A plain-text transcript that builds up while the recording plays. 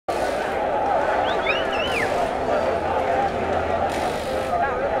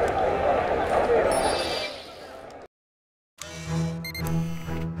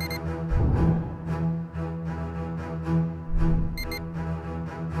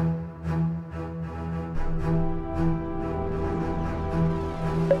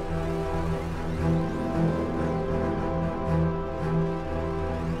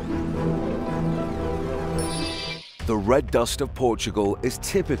red dust of Portugal is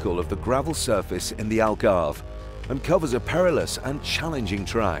typical of the gravel surface in the Algarve and covers a perilous and challenging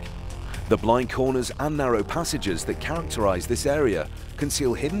track. The blind corners and narrow passages that characterize this area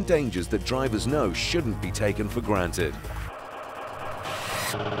conceal hidden dangers that drivers know shouldn't be taken for granted.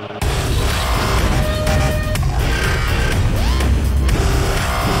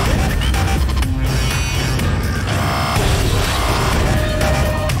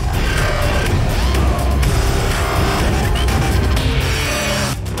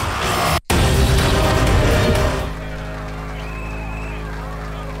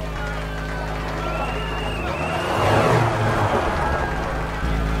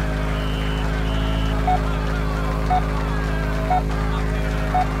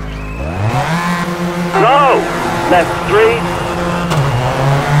 Left 3,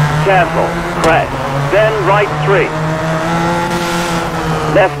 careful, crest, then right 3,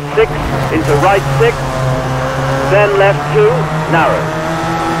 left 6 into right 6, then left 2, narrow,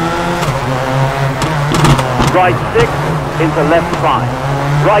 right 6 into left 5,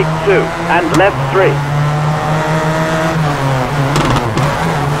 right 2 and left 3,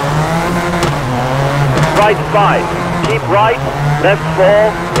 right 5, keep right, left 4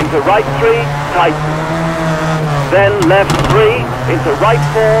 into right 3, tighten. Then left 3 into right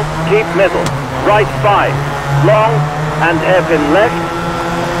 4, keep middle, right 5, long and hairpin left,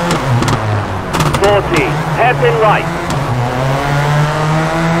 40, hairpin right,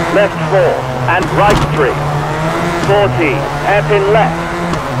 left 4 and right 3, 40, hairpin left,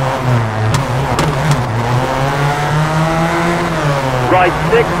 right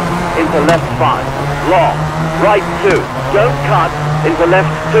 6 into left 5, long, right 2, don't cut, into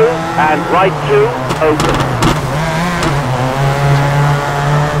left 2 and right 2, open.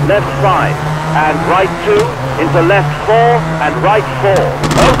 Left 5 and right 2 into left 4 and right 4,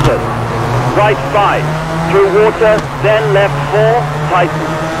 open, right 5, through water, then left 4,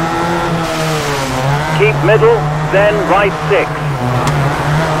 tighten, keep middle, then right 6,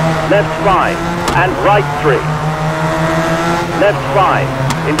 left 5 and right 3, left 5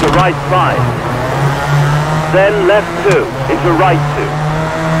 into right 5, then left 2 into right 2,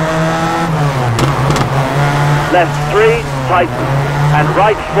 left 3, tighten, and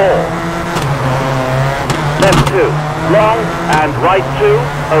right 4, left 2, long and right 2,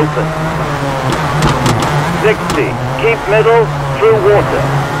 open, 60, keep middle, through water,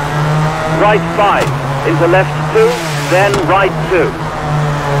 right 5, into left 2, then right 2,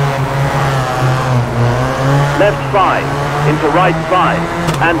 left 5, into right 5,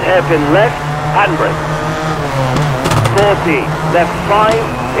 and hairpin left, handbrake, 40, left 5,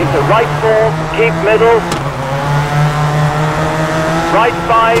 into right 4, keep middle, right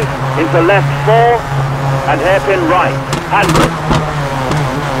 5 into left 4 and hairpin right, handbrake,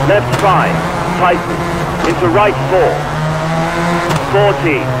 left 5, tighten, into right 4,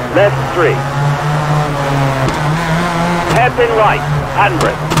 40, left 3, hairpin right,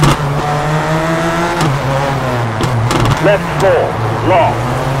 handbrake, left 4, long,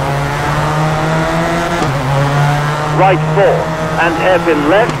 right 4 and hairpin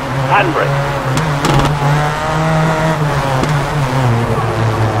left, handbrake,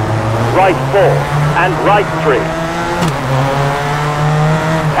 right 4 and right 3,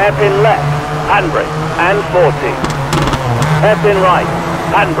 hairpin left, handbrake and 40, hairpin right,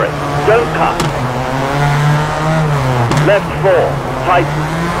 handbrake, don't cut, left 4, tighten,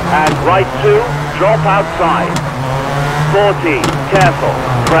 and right 2, drop outside, 40, careful,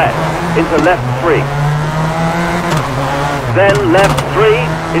 press, into left 3, then left 3,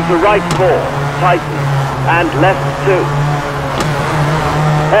 into right 4, tighten, and left 2,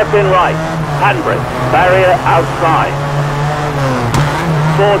 hairpin right, handbrake, barrier outside,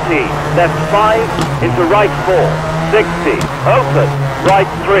 40, left 5, into right 4, 60, open, right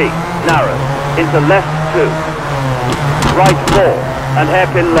 3, narrow, into left 2, right 4, and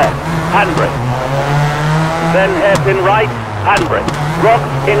hairpin left, handbrake, then hairpin right, handbrake, rocks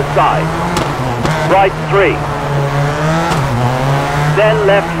inside, right 3, then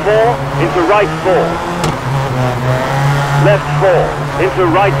left 4, into right 4, left 4, into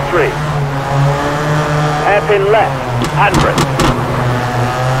right 3, hairpin left, handbrake,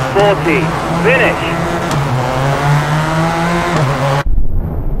 40, finish.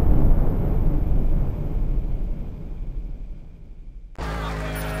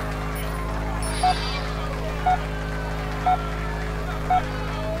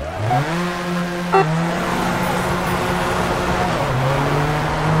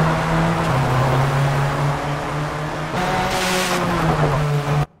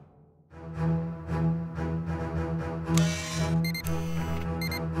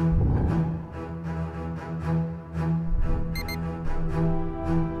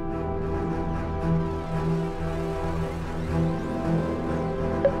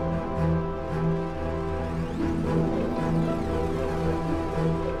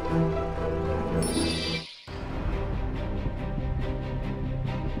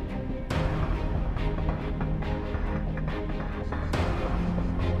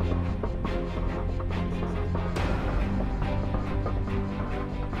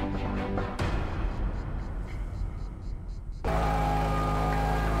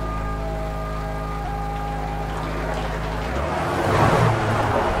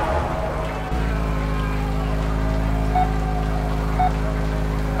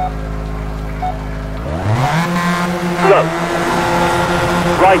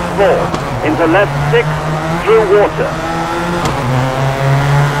 right 4, into left 6, through water.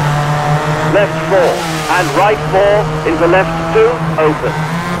 Left 4, and right 4, into left 2, open.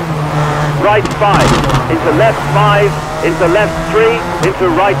 Right 5, into left 5, into left 3,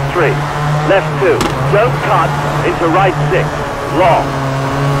 into right 3. Left 2, don't cut, into right 6, long.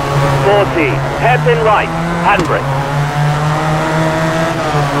 40, hairpin right, handbrake.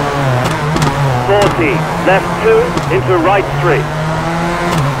 40, left 2, into right 3.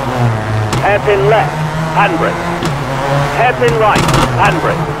 Hairpin left, handbrake. Hairpin right,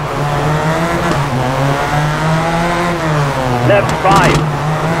 handbrake. Left 5.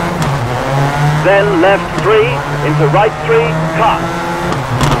 Then left 3, into right 3, cut.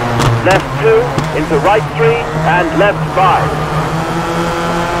 Left 2, into right 3, and left 5.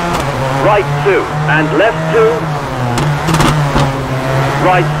 Right 2, and left 2.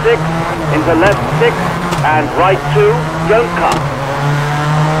 Right 6, into left 6, and right 2, don't cut.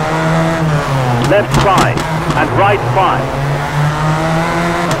 Left 5, and right 5.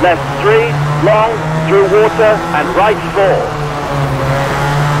 Left 3, long, through water, and right 4.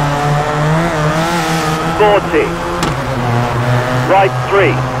 40. Right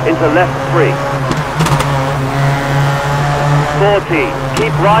 3, into left 3. 40,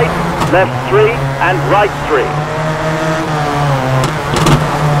 keep right, left 3, and right 3.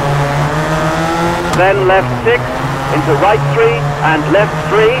 Then left 6, into right 3, and left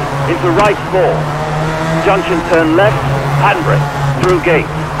 3, into right 4. Junction turn left, handbrake, through gate,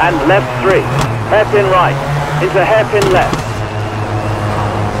 and left 3. Hairpin right, into hairpin left.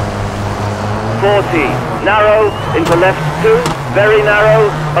 40, narrow, into left 2, very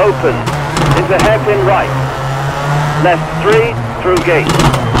narrow, open, into hairpin right. Left 3, through gate.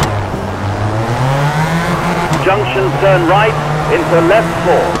 Junction turn right, into left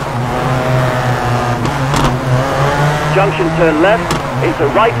 4. Junction turn left, into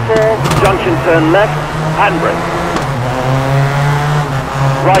right 4, junction turn left, handbrake.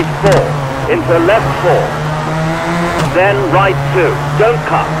 Right 4, into left 4. Then right 2, don't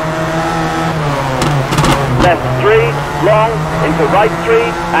cut. Left 3, long, into right 3,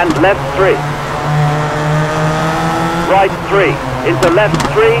 and left 3. Right 3, into left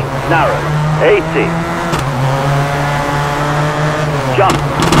 3, narrow, 80. Jump,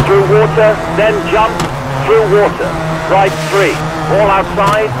 through water, then jump, through water. Right 3, all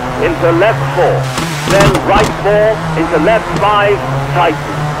outside, into left 4. Then right 4, into left 5,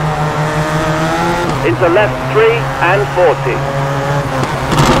 tighten. Into left 3, and 40.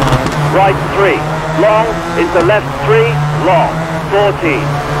 Right 3. Long, into left 3, long, 40.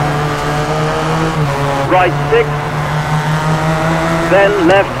 Right 6, then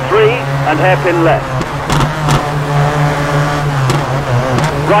left 3, and hairpin left.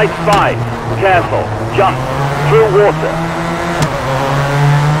 Right 5, careful, jump, through water.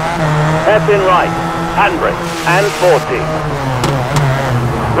 Hairpin right, handbrake, and 40.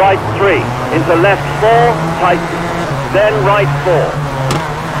 Right 3, into left 4, tighten, then right 4.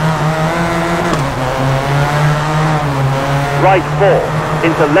 Right 4,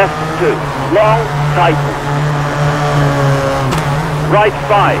 into left 2, long, tighten. Right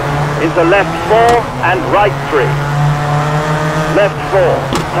 5, into left 4, and right 3. Left 4,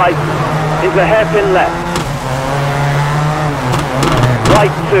 tighten, into hairpin left.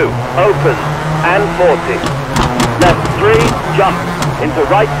 Right 2, open, and 40. Left 3, jump, into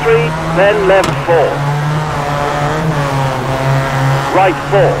right 3, then left 4. Right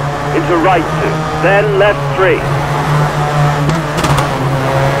 4, into right 2, then left 3.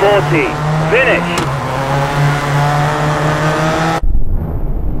 40, finish.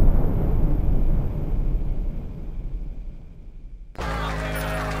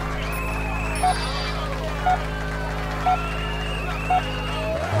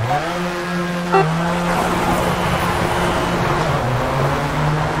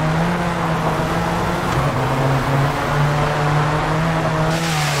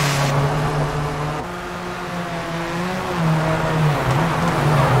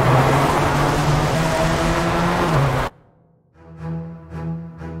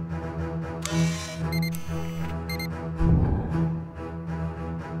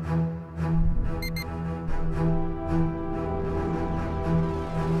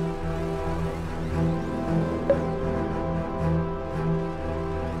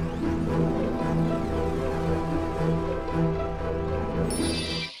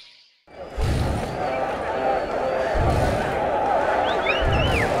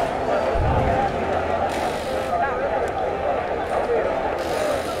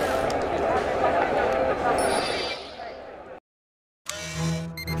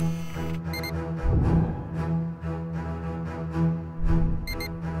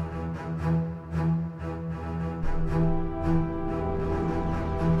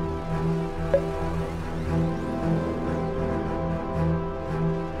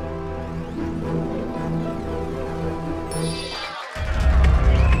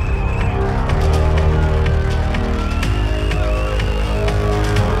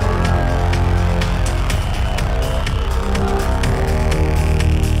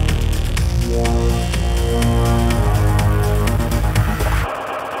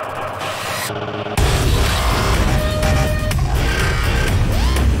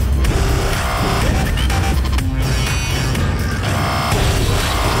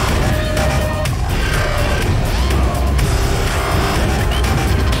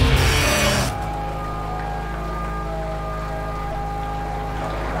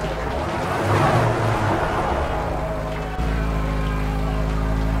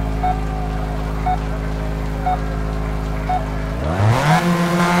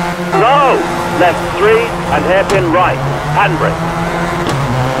 left 3 and hairpin right, handbrake.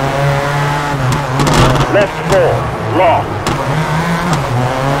 Left 4, long.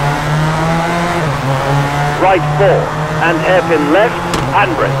 Right 4 and hairpin left,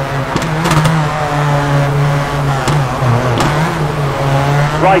 handbrake.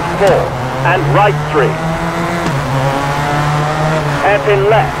 Right 4 and right 3. Hairpin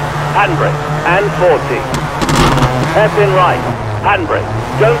left, handbrake and 40. Hairpin right, handbrake,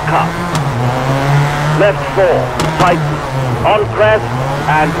 don't cut. Left 4, tighten. On crest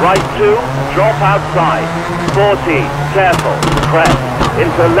and right 2, drop outside. 40, careful, crest,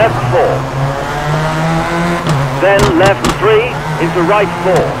 into left 4. Then left 3 into right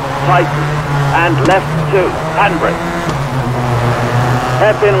 4, tighten. And left 2, handbrake.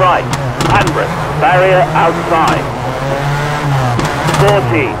 Hairpin right, handbrake, barrier outside.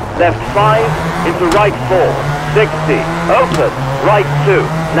 40, left 5 into right 4, 60, open, right 2,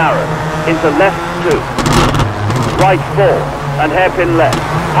 narrow, into left 2. Right 4 and hairpin left,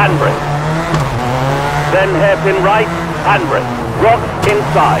 handbrake. Then hairpin right, handbrake, rocks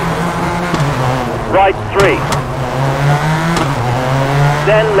inside. Right 3.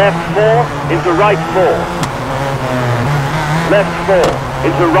 Then left 4 into right 4. Left 4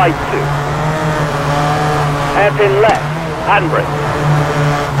 into right 2. Hairpin left, handbrake.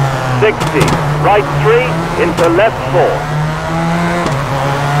 60, right 3 into left 4.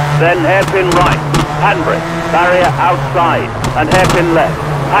 Then hairpin right, handbrake, barrier outside, and hairpin left,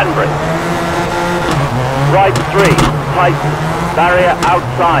 handbrake. Right 3, tighten, barrier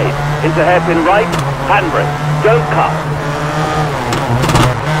outside, into hairpin right, handbrake, don't cut.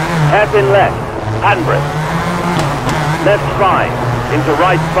 Hairpin left, handbrake. Left 5, into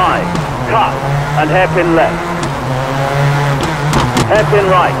right 5, cut, and hairpin left. Hairpin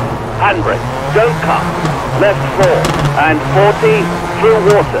right, handbrake, don't cut. Left 4 and 40 through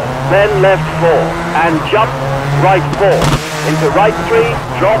water, then left 4 and jump, right 4 into right 3,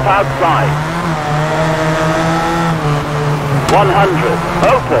 drop outside. 100,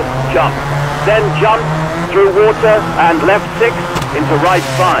 open, jump, then jump through water and left 6 into right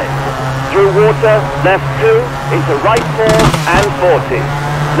 5. Through water, left 2 into right 4 and 40.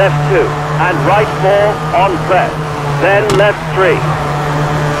 Left 2 and right 4 on crest, then left 3.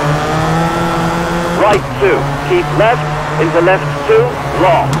 Right 2, keep left, into left 2,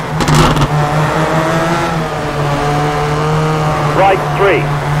 long. Right 3,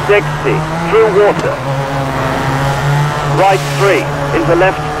 60, through water. Right 3, into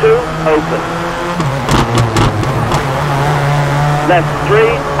left 2, open. Left 3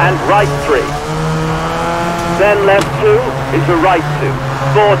 and right 3. Then left 2 into right 2,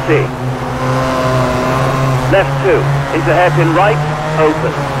 40. Left 2 into hairpin right,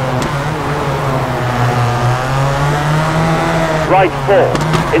 open. Right 4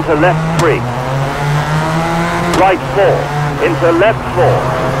 into left 3. Right 4 into left 4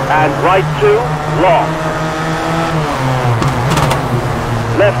 and right 2 long.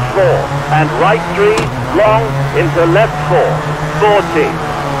 Left 4 and right 3 long into left 4, 40.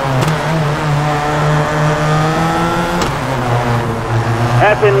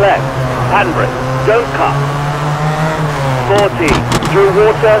 Hairpin left, handbrake, don't cut. 40 through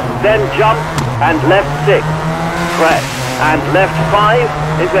water, then jump and left 6, crest. And left 5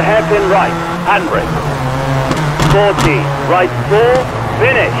 into hairpin right, handbrake. 40, right 4,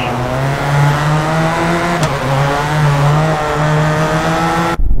 finish.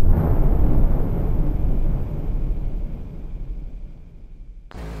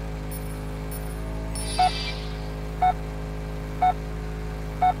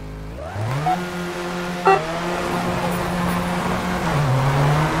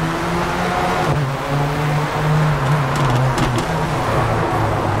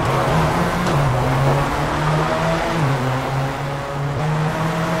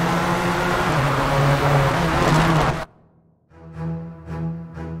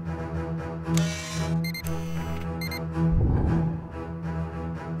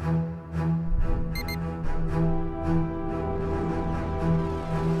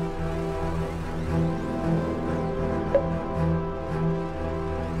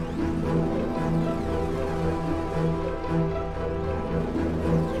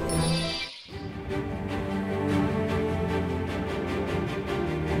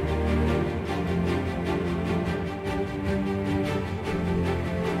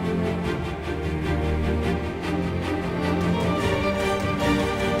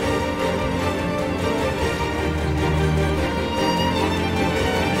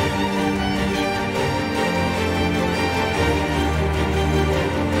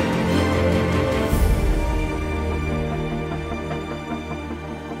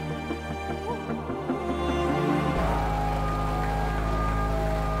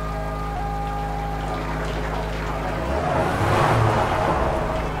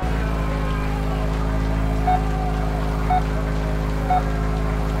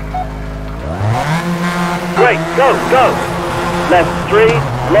 Great, go, go. Left 3,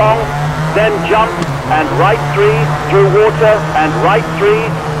 long, then jump, and right 3, through water, and right 3.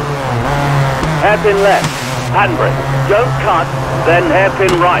 Hairpin left, handbrake. Don't cut, then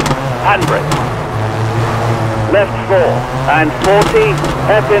hairpin right, handbrake. Left 4, and 40,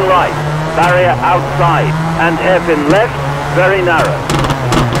 hairpin right, barrier outside, and hairpin left, very narrow.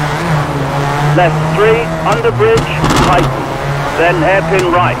 Left 3, under bridge, tighten, then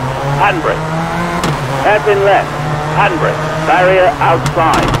hairpin right, handbrake. Hairpin left, handbrake, barrier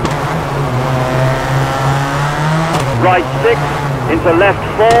outside. Right 6, into left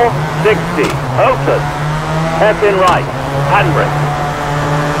 4, 60, open. Hairpin right, handbrake.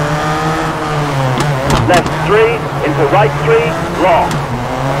 Left 3, into right 3, long.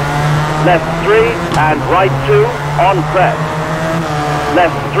 Left 3 and right 2, on crest.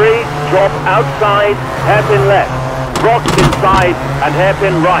 Left 3, drop outside, hairpin left. Rocks inside and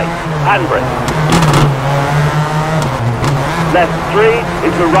hairpin right, handbrake. Left 3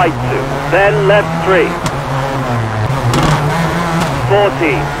 into right 2, then left 3.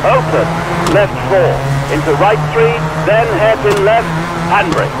 40, open. Left 4, into right 3, then hairpin left,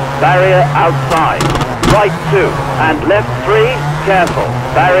 handbrake. Barrier outside. Right 2 and left 3, careful.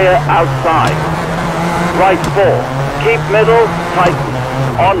 Barrier outside. Right 4, keep middle, tighten.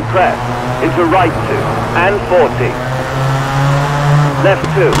 On crest, into right 2 and 40. Left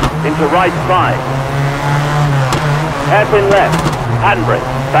 2, into right 5. Hairpin left, handbrake,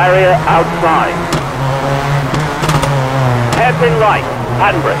 barrier outside. Hairpin right,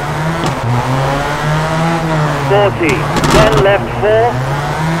 handbrake. 40, then left 4,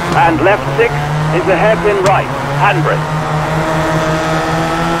 and left 6 into hairpin right, handbrake.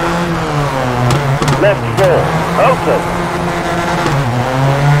 Left 4, open.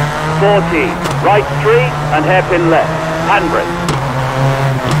 40, right 3, and hairpin left, handbrake.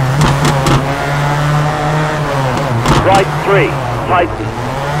 Right 3, tighten.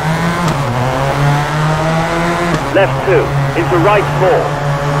 Left 2, into right 4.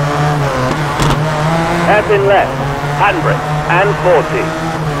 Hairpin left, handbrake, and 40.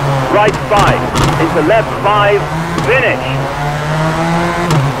 Right 5, into left 5, finish.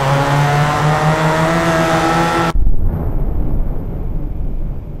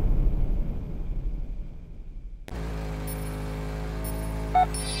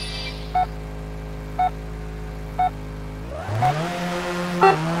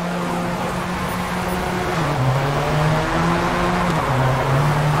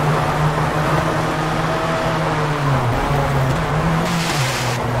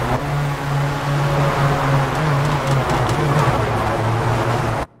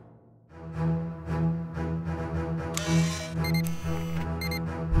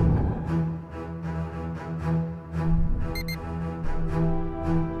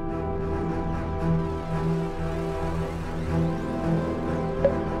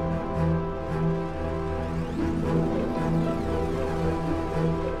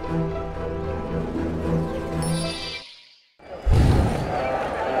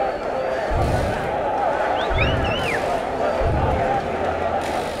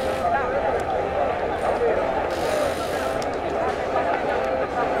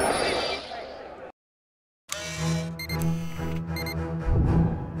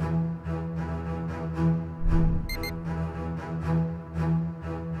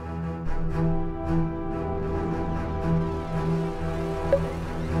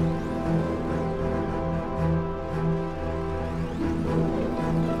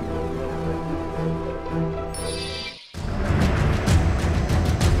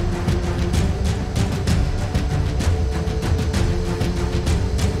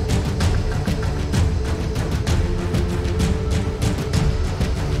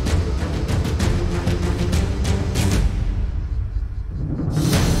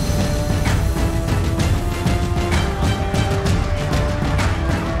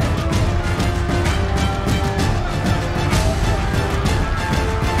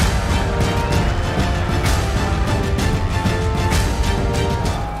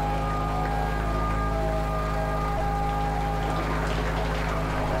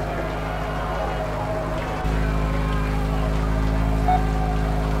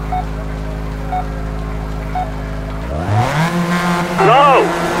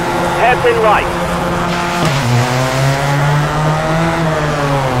 Hairpin right.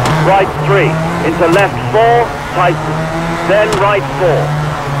 Right 3, into left 4, tighten. Then right 4.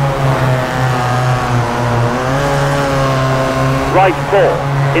 Right 4,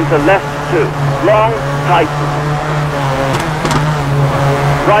 into left 2, long, tighten.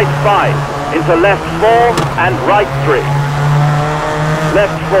 Right 5, into left 4 and right 3.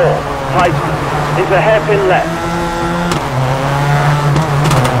 Left 4, tightens, into hairpin left.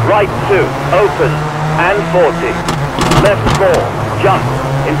 Right 2, opens, and 40. Left 4, jumps,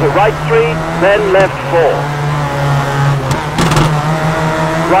 into right 3, then left 4.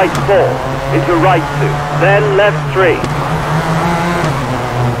 Right 4, into right 2, then left 3.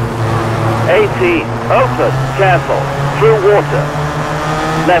 18, open, careful, through water.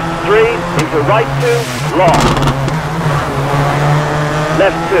 Left 3, into right 2, long.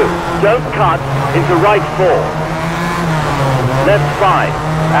 Left 2, don't cut, into right 4. Left 5,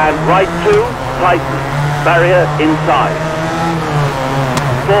 and right 2, tighten, barrier inside.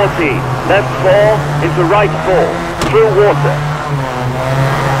 40, left 4, into right 4, through water.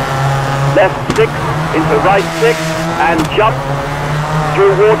 Left 6, into right 6, and jump.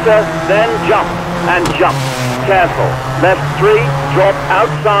 Through water, then jump, and jump. Careful. Left 3, drop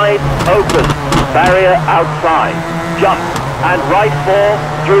outside, open. Barrier outside. Jump. And right 4,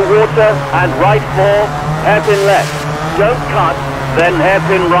 through water, and right 4, hairpin left. Don't cut, then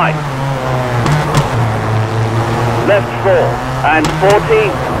hairpin right. Left 4, and 40,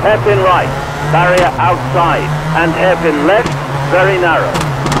 hairpin right. Barrier outside, and hairpin left, very narrow.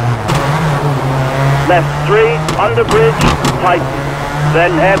 Left 3, under bridge, tighten.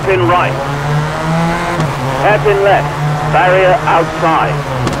 Then hairpin right. Hairpin left, barrier outside.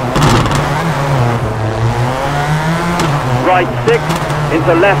 Right 6,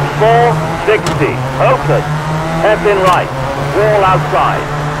 into left 4, 60, open. Hairpin right, wall outside.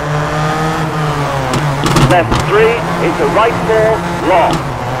 Left 3, into right 4, long.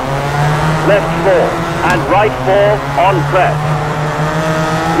 Left 4, and right 4, on crest.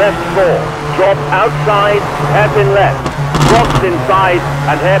 Left 4, drop outside, hairpin left. Drops inside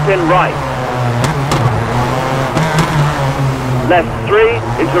and hairpin right. Left 3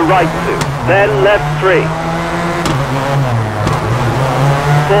 into right 2, then left 3.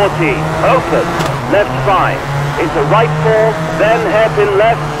 40, open, left 5, into right 4, then hairpin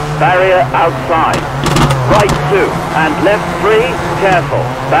left, barrier outside. Right 2 and left 3, careful,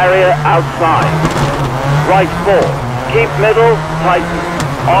 barrier outside. Right 4, keep middle, tighten,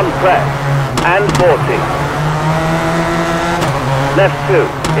 on crest, and 40. Left 2,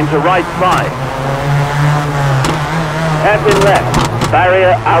 into right 5. Hairpin left,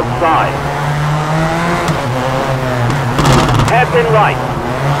 barrier outside. Hairpin right.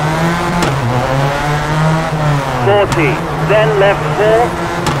 40, then left 4,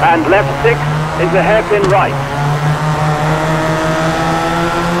 and left 6, into hairpin right.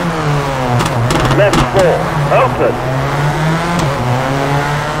 Left 4, open.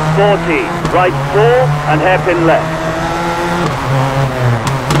 40, right 4, and hairpin left.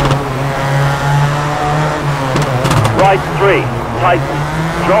 Right 3, tighten,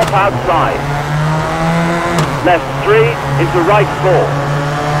 drop outside. Left 3, into right 4.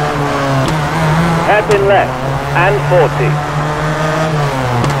 Hairpin left, and 40.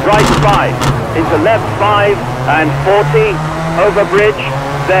 Right 5, into left 5, and 40, over bridge,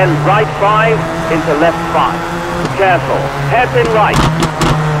 then right 5, into left 5. Careful, hairpin right.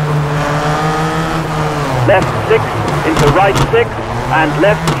 Left 6, into right 6, and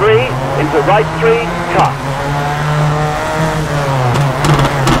left 3, into right 3, cut.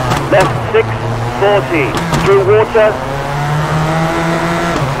 Left 6, 40, through water.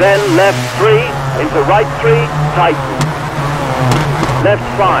 Then left 3, into right 3, tighten. Left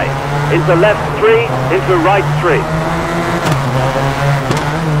 5, into left 3, into right 3.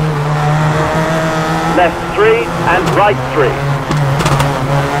 Left 3 and right 3.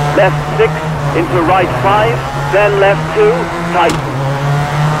 Left 6, into right 5, then left 2, tighten.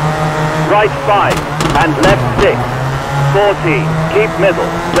 Right 5 and left 6. 40, keep middle,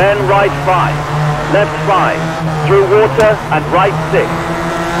 then right 5, left 5, through water and right 6.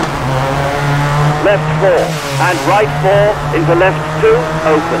 Left 4 and right 4 into left 2,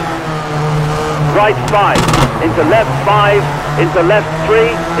 open. Right 5 into left 5, into left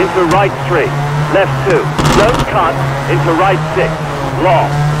 3, into right 3. Left 2, don't cut, into right 6, long.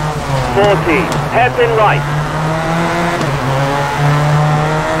 40, hairpin right.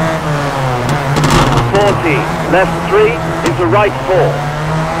 40, left 3, into right 4.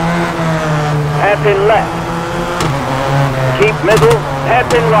 Hairpin left. Keep middle,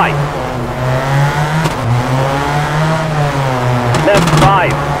 hairpin right. Left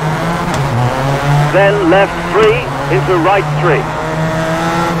 5. Then left 3, into right 3.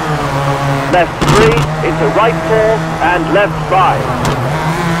 Left 3, into right 4, and left 5.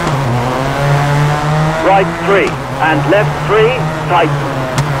 Right 3, and left 3, tighten.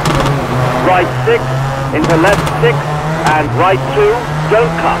 Right 6, into left 6, and right 2,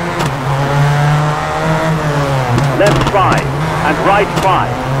 don't cut. Left 5, and right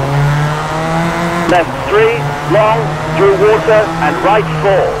 5. left 3, long, through water and right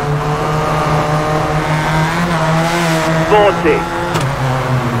 4. 40.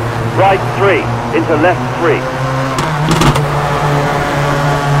 Right 3, into left 3.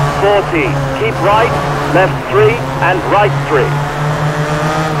 40, keep right, left 3 and right 3.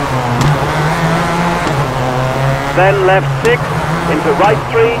 Then left 6, into right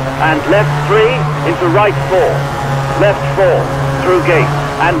 3 and left 3, into right 4. Left 4, through gate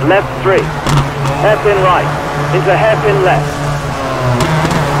and left 3. Hairpin right, into hairpin left.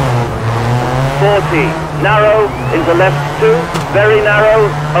 40, narrow, into left 2, very narrow,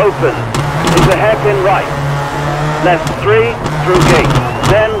 open, into hairpin right. Left 3, through gate,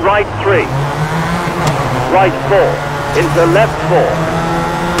 then right 3. Right 4, into left 4.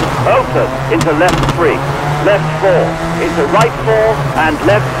 Open, into left 3. Left 4, into right 4 and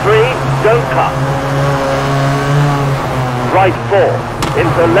left 3, don't cut. Right 4,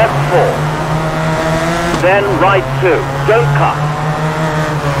 into left 4. Then right 2, don't cut.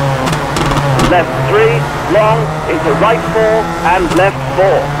 Left 3, long, into right 4 and left 4.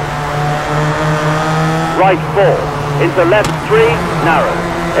 Right 4, into left 3, narrow,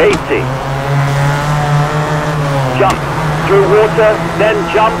 80. Jump, through water, then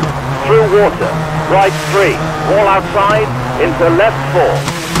jump, through water. Right 3, all outside, into left 4.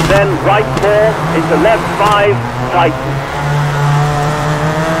 Then right 4, into left 5, tighten.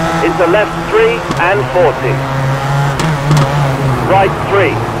 Into left 3 and 40. Right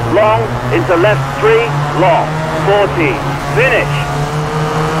 3, long, into left 3, long, 40. Finish.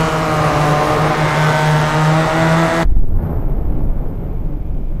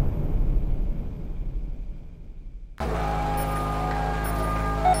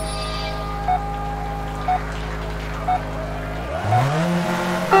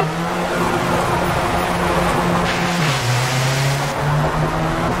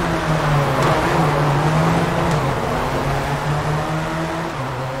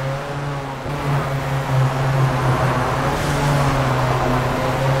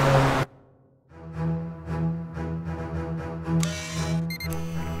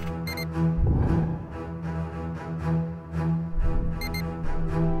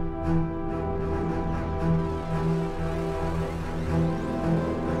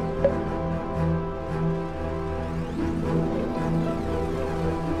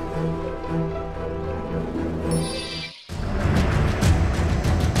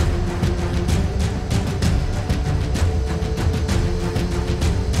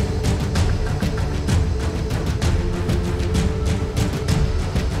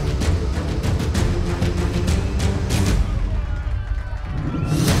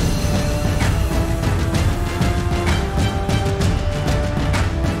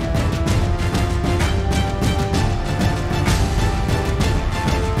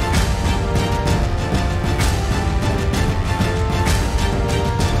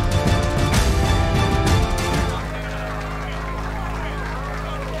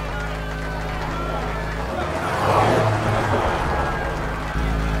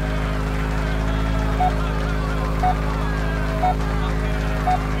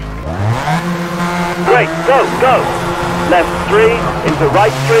 Go, go. Left 3, into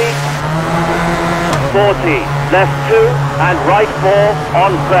right 3. 40, left 2 and right 4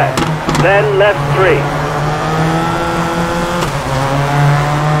 on crest. Then left 3.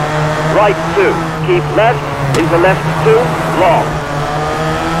 Right 2, keep left, into left 2, long.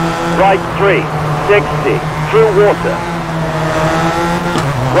 Right 3, 60, through water.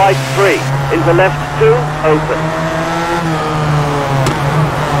 Right 3, into left 2, open.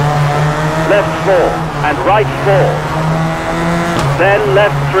 Left 4 and right 4. Then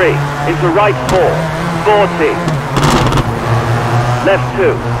left 3 into right 4, 40. Left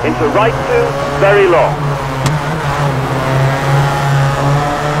 2 into right 2, very long.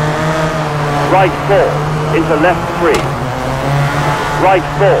 Right 4 into left 3. Right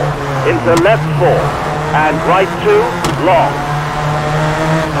 4 into left 4 and right 2, long.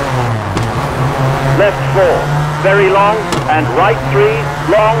 Left 4. Very long, and right 3,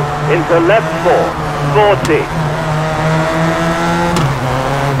 long, into left 4, 40.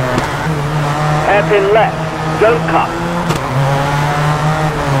 Hairpin left, don't cut.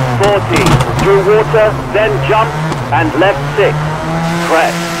 40, through water, then jump, and left 6,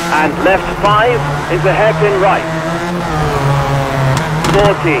 crest, and left 5, into hairpin right.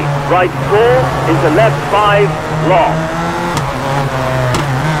 40, right 4, into left 5, long.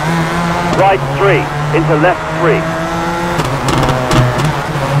 Right 3, into left 3.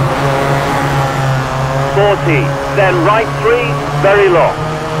 40, then right 3, very long.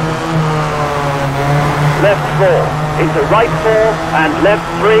 Left 4, into right 4, and left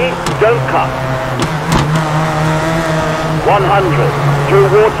 3, don't cut. 100. Through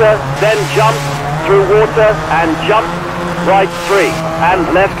water, then jump. Through water and jump. Right 3 and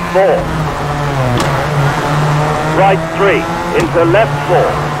left 4. Right 3 into left 4.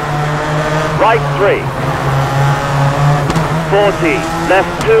 Right 3. 40. Left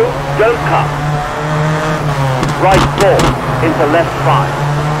 2. Don't cut. Right 4 into left 5.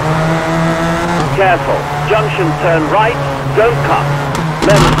 Careful. Junction turn right. Don't cut.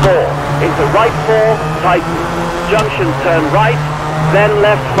 Left 4 into right 4. Tighten. Junction turn right. Then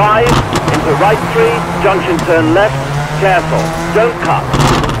left 5 into right 3. Junction turn left. Careful. Don't cut.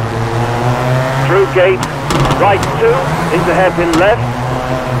 Through gate. Right 2 into hairpin left.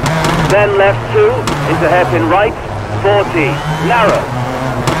 Then left 2 into hairpin right. 40. Narrow.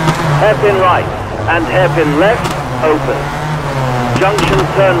 Hairpin right and hairpin left. Open. Junction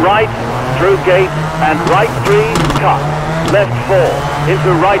turn right. Through gate and right 3. Cut. Left 4 into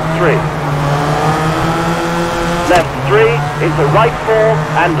right 3. Left 3 into right 4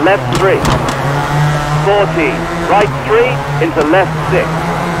 and left 3. 40. Right 3 into left 6.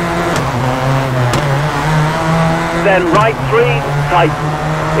 Then right 3, tighten.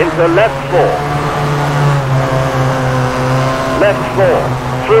 Into left 4. Left 4.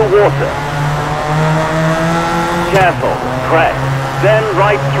 Through water. Careful. Correct. Then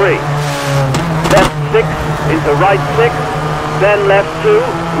right 3. Left 6 into right 6. Then left 2.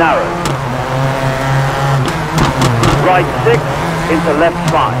 Narrow. Right 6 into left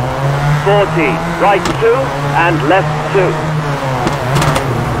 5. 40. Right 2 and left 2.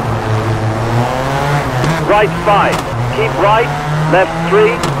 Right 5. Keep right. Left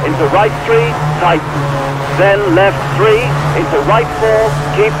 3 into right 3. Tighten. Then left 3 into right 4.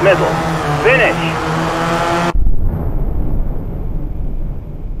 Keep middle. Finish.